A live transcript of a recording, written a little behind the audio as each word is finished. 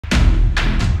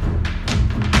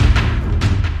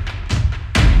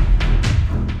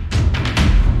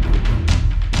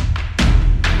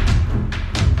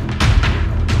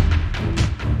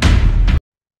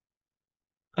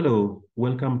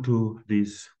welcome to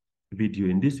this video.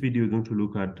 In this video, we're going to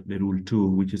look at the rule 2,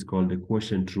 which is called the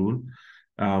quotient rule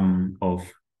of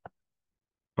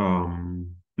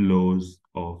laws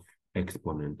of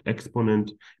exponent.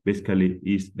 Exponent basically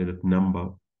is the number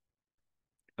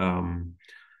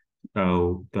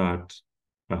that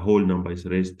a whole number is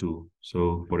raised to.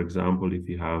 So, for example, if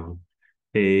you have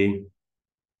a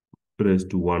raised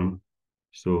to 1,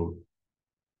 so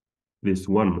this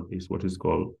 1 is what is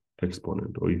called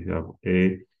exponent. Or if you have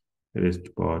a raised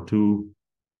to power 2,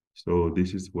 so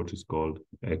this is what is called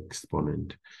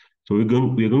exponent. So we're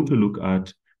going to look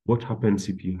at what happens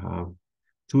if you have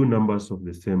two numbers of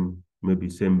the same, maybe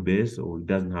same base, or it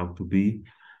doesn't have to be,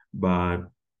 but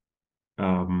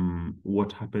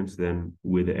what happens then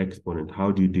with the exponent?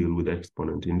 How do you deal with the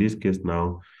exponent? In this case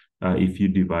now, if you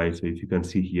divide, so if you can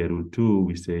see here, rule 2,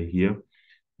 we say here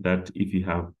that if you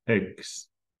have x,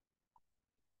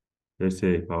 let's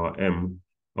say power m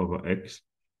over x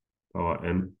power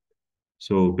n,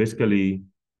 so basically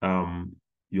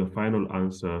your final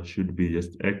answer should be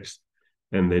just x,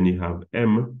 and then you have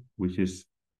m, which is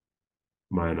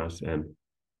minus n.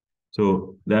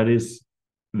 So that is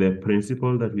the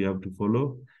principle that we have to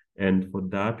follow. And for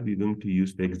that, we're going to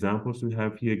use the examples we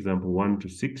have here, example 1 to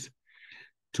 6,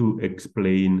 to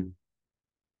explain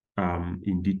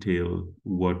in detail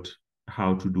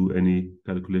how to do any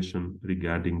calculation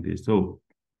regarding this. So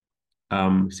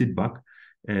sit back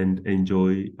and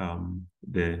enjoy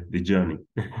the journey.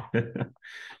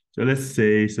 So let's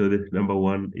say, so the number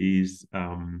 1 is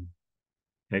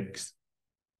x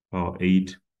power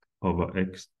 8 over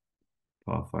x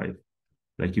power 5.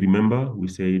 Like you remember, we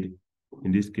said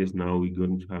in this case now we're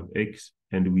going to have x,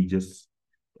 and we just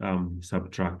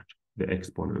subtract the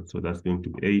exponent. So that's going to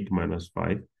be 8 minus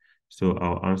 5. So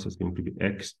our answer is going to be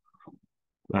x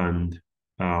and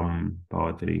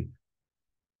power 3.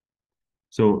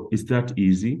 So it's that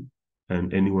easy,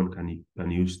 and anyone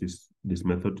can use this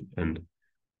method and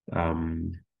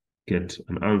get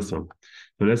an answer.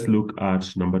 So let's look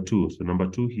at number 2. So number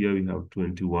 2 here we have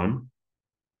 21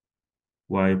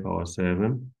 y power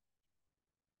 7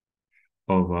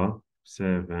 over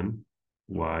 7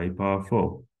 y power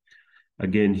 4.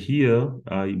 Again, here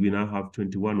we now have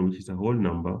 21, which is a whole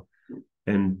number,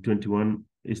 and 21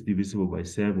 is divisible by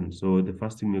 7. So the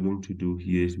first thing we're going to do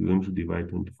here is we're going to divide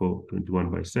 21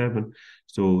 by 7.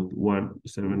 So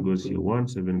 7 goes here 1,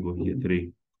 7 goes here 3.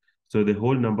 So the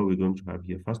whole number we're going to have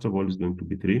here, first of all, is going to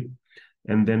be 3.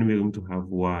 And then we're going to have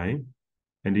y.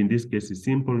 And in this case, it's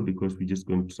simple because we're just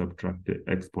going to subtract the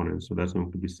exponent. So that's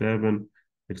going to be 7,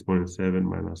 exponent 7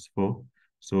 minus 4.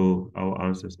 So our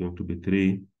answer is going to be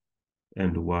 3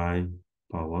 and y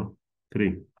power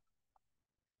 3.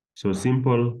 So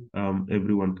simple,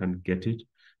 everyone can get it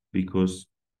because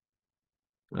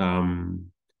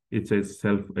it's a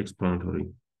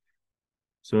self-explanatory.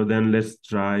 So then let's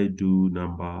try do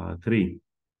number 3.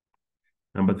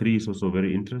 Number 3 is also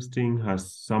very interesting,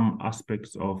 has some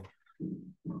aspects of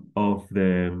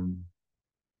the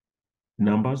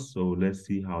numbers. So let's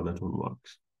see how that one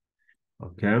works.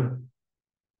 Okay.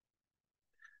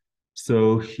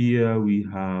 So here we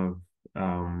have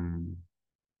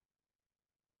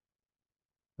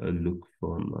look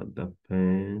for another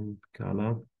pen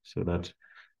color so that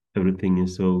everything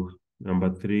is. So number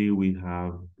 3, we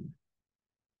have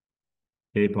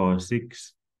a power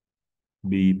 6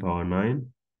 b power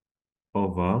 9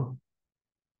 over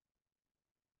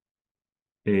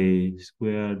a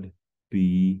squared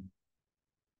b,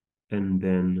 and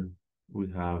then we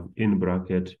have in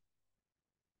bracket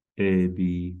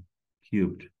ab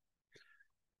cubed.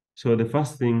 So the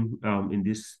first thing in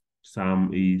this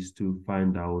sum is to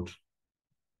find out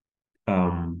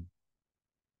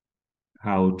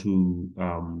how to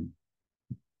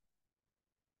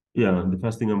the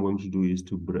first thing I'm going to do is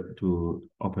to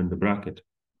open the bracket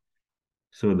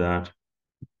so that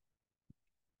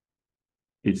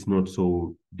it's not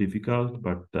so difficult,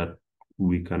 but that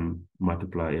we can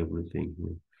multiply everything.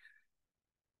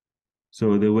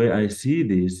 So the way I see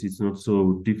this, it's not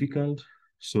so difficult.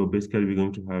 So basically we're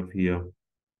going to have here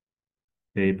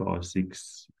a power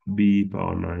 6 b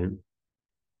power 9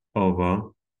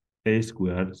 over a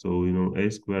squared. So you know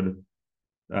a squared,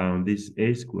 this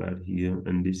a squared here,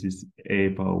 and this is a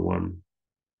power 1.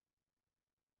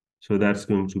 So that's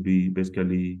going to be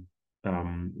basically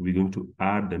we're going to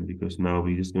add them, because now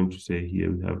we're just going to say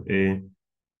here we have a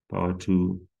power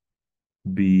 2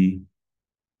 b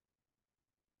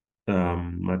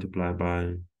multiplied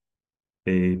by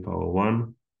a power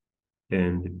 1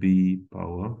 and b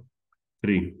power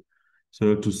 3.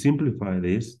 So to simplify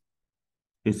this,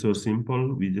 it's so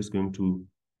simple. We're just going to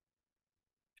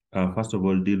first of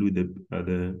all deal with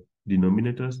the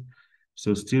denominators.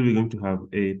 So still we're going to have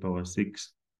a power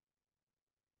 6,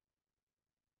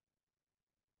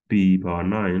 b power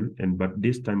 9, but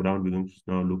this time around we're going to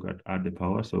now look at add the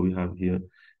power. So we have here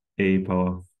a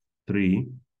power 3,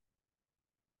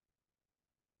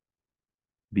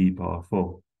 b power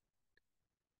 4.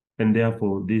 And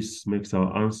therefore, this makes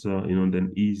our answer,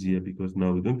 then easier, because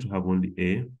now we're going to have only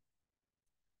a.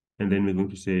 And then we're going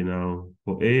to say now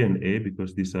for a and a,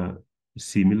 because these are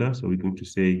similar, so we're going to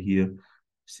say here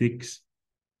 6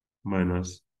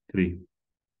 minus 3.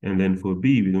 And then for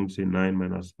b, we're going to say 9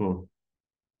 minus 4.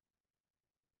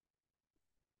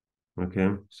 Okay,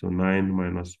 so 9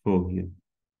 minus 4 here.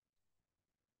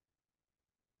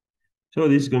 So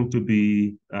this is going to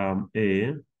be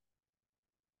a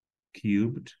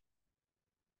cubed,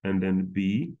 and then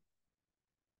b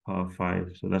power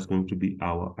 5. So that's going to be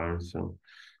our answer.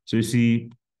 So you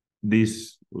see,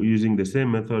 this using the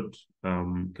same method,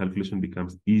 calculation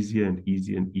becomes easier and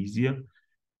easier and easier.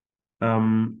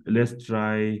 Let's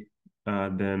try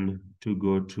then to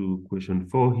go to question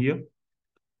 4 here.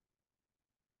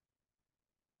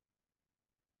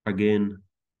 Again,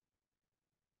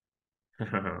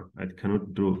 I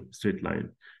cannot draw straight line.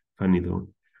 Funny though.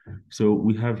 So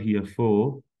we have here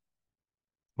 4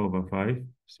 over 5.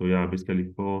 So yeah,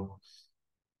 basically 4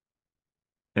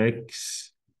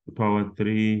 x power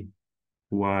 3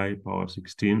 y power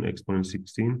 16, exponent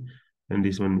 16. And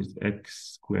this one is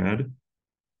x squared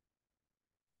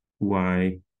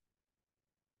y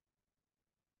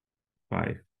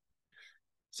 5.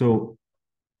 So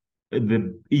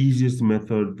the easiest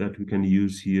method that we can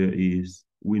use here is,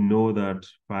 we know that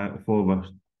 4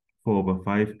 over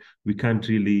 5, we can't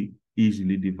really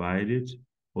easily divide it,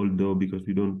 although because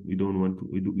we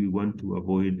want to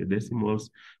avoid the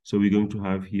decimals. So we're going to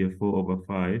have here 4 over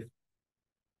 5.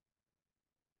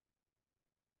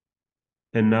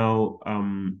 And now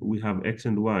we have x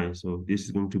and y, so this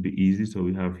is going to be easy. So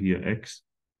we have here x,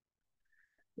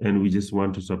 and we just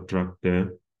want to subtract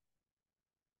the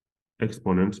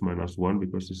exponents minus 1,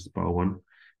 because this is power 1.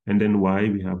 And then y,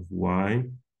 we have y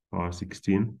power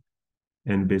 16,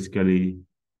 and basically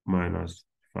minus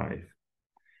 5.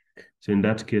 So in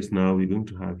that case, now we're going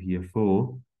to have here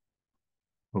 4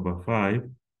 over 5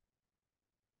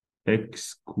 x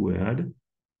squared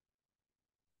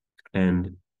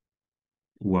and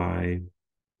y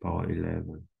power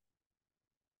 11.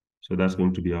 So that's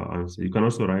going to be our answer. You can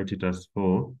also write it as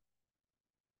 4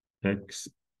 x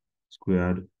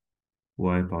squared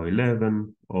y power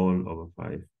 11 all over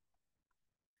 5.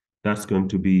 That's going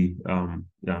to be,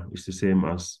 it's the same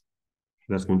as,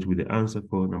 that's going to be the answer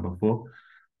for number 4.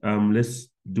 Let's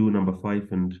do number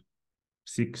 5 and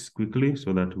 6 quickly,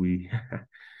 so that we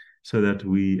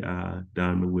are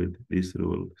done with this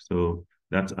rule. So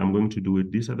that's, I'm going to do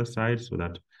it this other side, so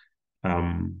that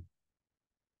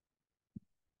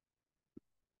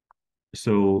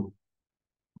so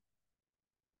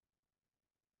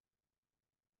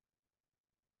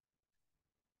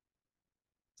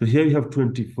here you have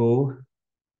 24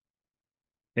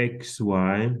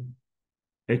 xy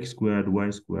x squared y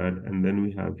squared, and then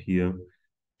we have here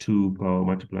 2 power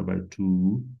multiplied by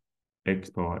 2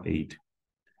 x power 8.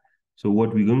 So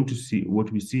what we're going to see,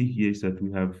 what we see here is that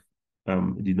we have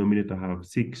denominator have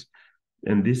 6,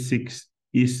 and this 6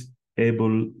 is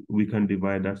able, we can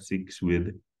divide that 6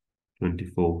 with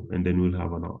 24, and then we'll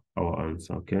have our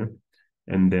answer, okay?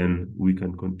 And then we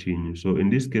can continue. So in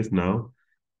this case now,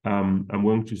 I'm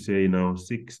going to say now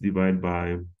 6 divided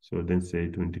by, so then say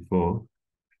 24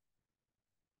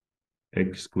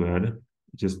 x squared,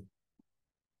 just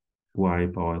y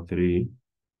power 3.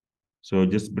 So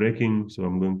just breaking, so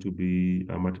I'm going to be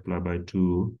multiply by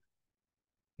 2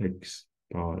 x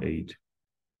power 8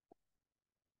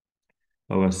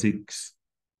 over 6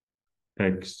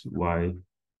 x y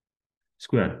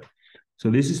squared.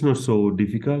 So this is not so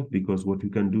difficult, because what we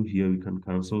can do here, we can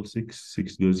cancel 6.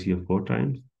 6 goes here 4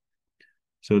 times.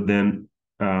 So then,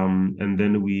 and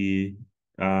then we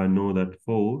know that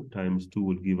 4 times 2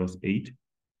 will give us 8.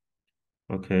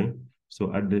 Okay,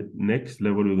 so at the next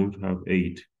level, we're going to have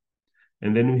 8.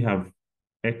 And then we have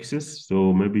x's.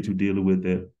 So maybe to deal with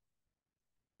the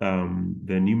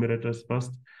numerators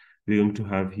first, we're going to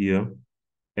have here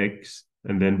x.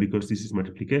 And then because this is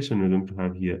multiplication, we're going to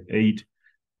have here 8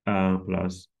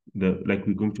 plus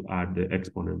we're going to add the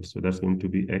exponent. So that's going to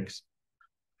be x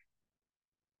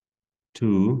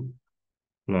 2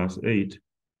 plus 8,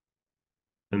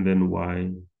 and then y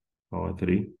power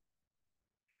 3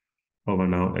 over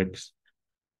now x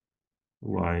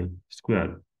y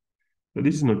squared. So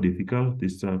this is not difficult.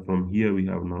 This from here we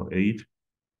have now 8,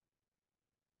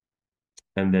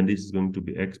 and then this is going to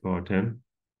be x power 10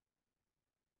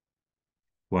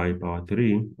 y power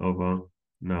 3 over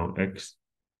now x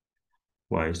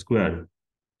y squared.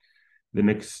 The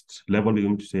next level, we're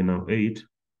going to say now 8.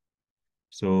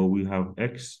 So we have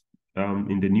x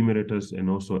in the numerators and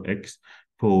also x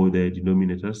for the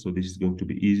denominators. So this is going to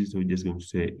be easy. So we're just going to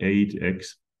say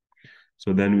 8x.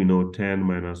 So then we know 10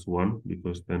 minus 1,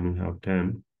 because then we have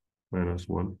 10 minus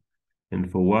 1.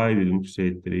 And for y, we're going to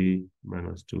say 3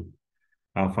 minus 2.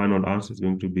 Our final answer is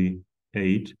going to be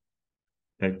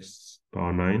 8x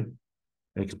power 9,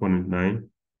 exponent 9.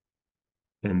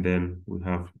 And then we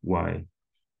have y.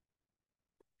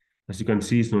 As you can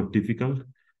see, it's not difficult.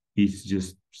 It's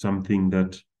just something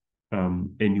that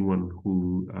anyone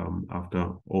who,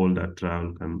 after all that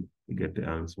trial, can get the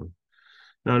answer.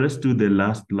 Now let's do the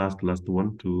last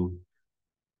one to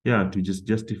just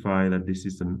justify that this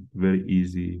is a very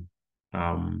easy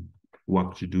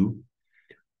work to do.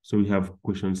 So we have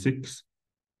question 6.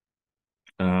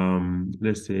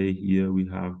 Let's say here we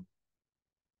have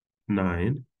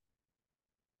 9,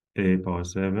 a power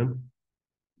 7,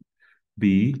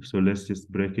 b. So let's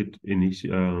just break it in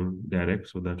direct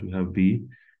so that we have b.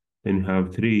 Then we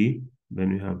have 3.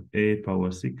 Then we have a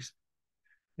power 6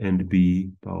 and b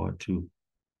power 2.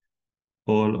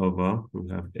 All over,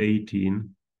 we have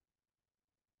 18,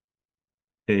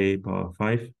 a power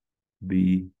 5,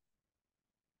 b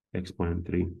exponent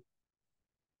 3.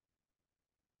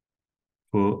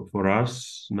 For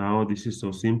us, now this is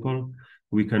so simple.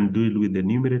 We can do it with the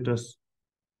numerators.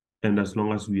 And as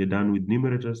long as we are done with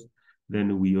numerators,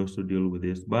 then we also deal with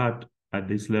this. But at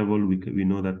this level, we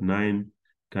know that 9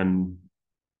 can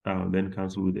then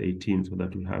cancel with 18, so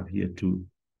that we have here 2.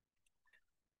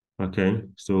 Okay,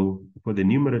 so for the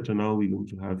numerator now, we're going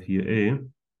to have here a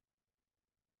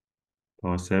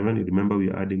power 7. You remember we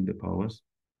are adding the powers.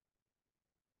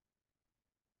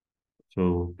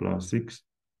 So plus 6.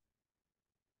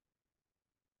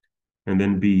 And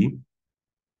then b.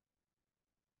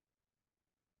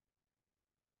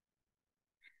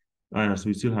 So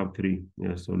we still have 3.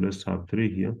 Yeah, so let's have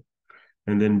 3 here.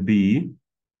 And then b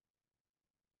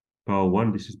power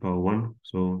 1. This is power 1.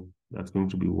 So that's going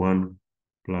to be 1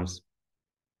 plus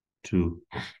 2.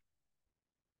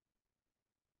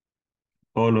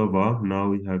 All over, now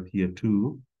we have here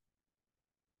 2,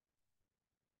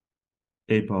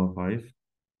 a power 5,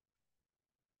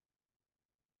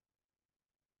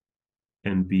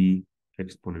 and b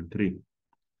exponent 3.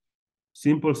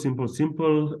 Simple, simple,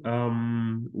 simple.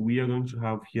 We are going to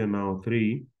have here now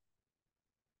 3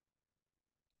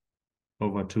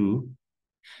 over 2.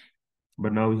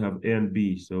 But now we have a and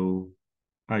b. So,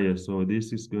 so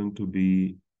this is going to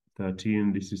be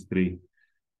 13. This is 3.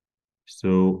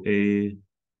 So a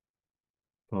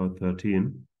power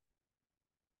 13,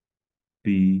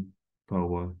 b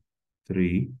power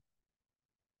 3.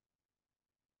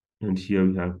 And here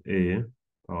we have a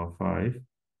power 5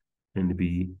 and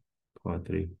b power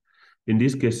 3. In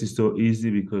this case, it's so easy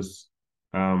because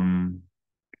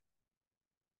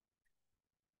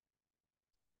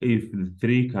if the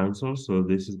 3 cancels, so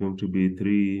this is going to be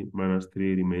 3 minus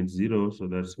 3 remains 0, so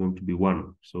that's going to be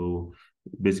 1. So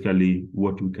basically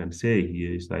what we can say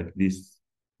here is like these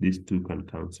 2 can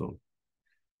cancel.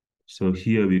 So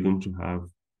here we're going to have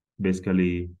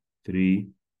basically 3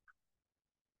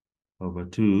 over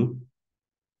 2,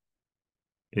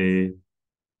 a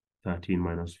 13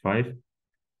 minus 5,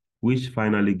 which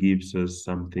finally gives us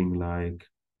something like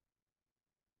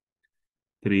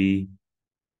 3a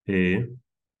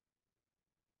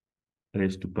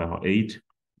raised to power 8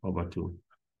 over 2.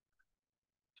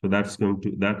 So that's going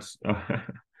to,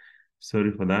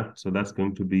 sorry for that. So that's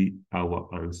going to be our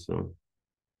answer.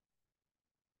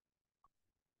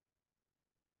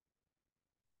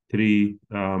 3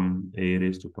 a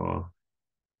raised to power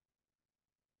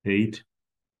 8.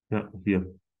 Yeah, here.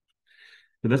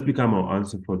 So that's become our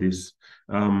answer for this.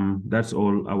 That's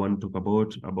all I want to talk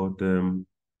about the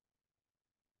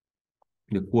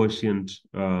quotient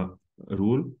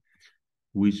rule,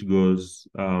 which goes,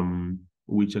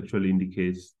 which actually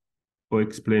indicates or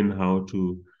explain how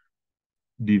to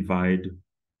divide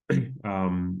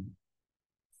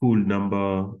full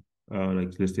number,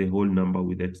 like let's say whole number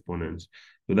with exponents.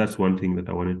 So that's one thing that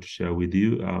I wanted to share with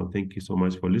you. Thank you so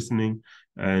much for listening,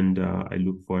 and I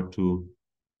look forward to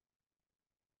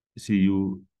see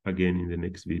you again in the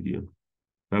next video.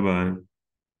 Bye-bye.